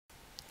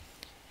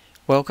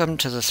Welcome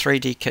to the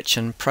 3D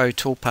Kitchen Pro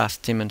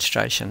Toolpath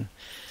demonstration.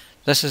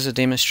 This is a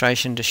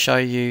demonstration to show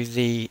you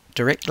the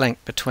direct link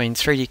between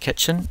 3D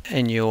Kitchen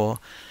and your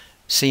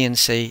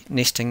CNC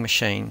nesting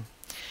machine.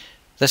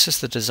 This is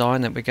the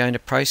design that we're going to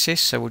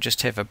process, so we'll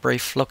just have a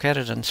brief look at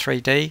it in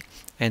 3D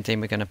and then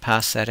we're going to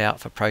pass that out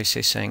for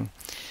processing.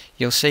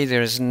 You'll see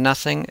there is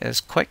nothing as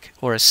quick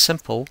or as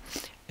simple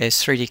as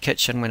 3D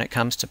Kitchen when it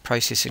comes to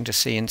processing to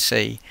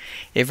CNC.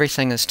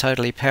 Everything is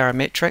totally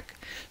parametric,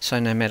 so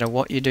no matter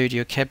what you do to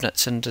your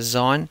cabinets in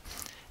design,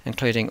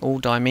 including all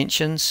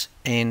dimensions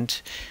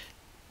and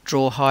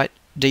drawer height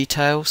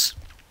details,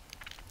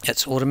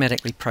 it's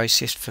automatically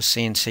processed for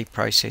CNC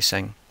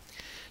processing.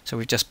 So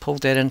we've just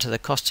pulled that into the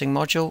costing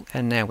module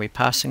and now we're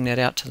passing that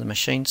out to the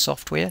machine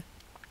software.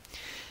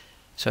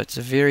 So it's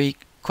a very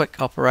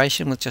quick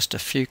operation with just a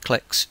few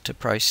clicks to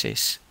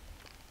process.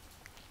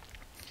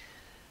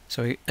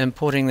 So we're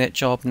importing that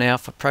job now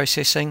for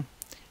processing,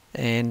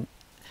 and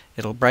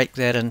it'll break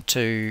that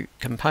into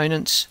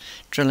components,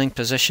 drilling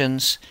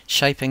positions,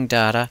 shaping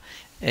data,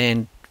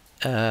 and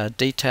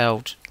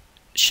detailed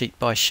sheet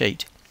by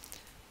sheet.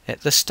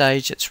 At this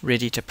stage it's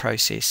ready to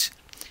process.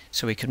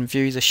 So we can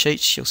view the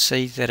sheets. You'll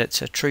see that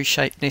it's a true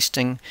shape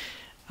nesting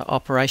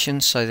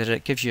operation, so that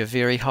it gives you a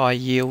very high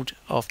yield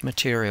of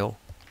material.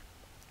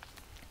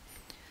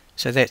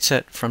 So that's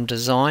it. From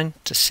design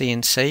to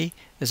CNC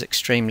is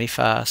extremely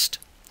fast.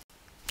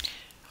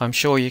 I'm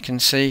sure you can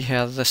see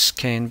how this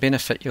can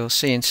benefit your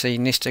CNC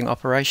nesting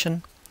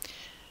operation.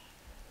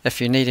 If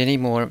you need any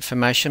more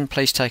information,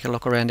 please take a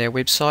look around our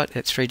website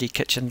at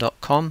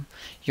 3dkitchen.com.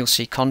 You'll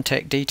see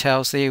contact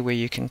details there where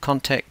you can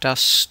contact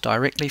us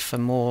directly for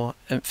more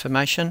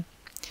information.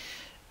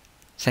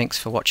 Thanks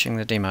for watching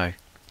the demo.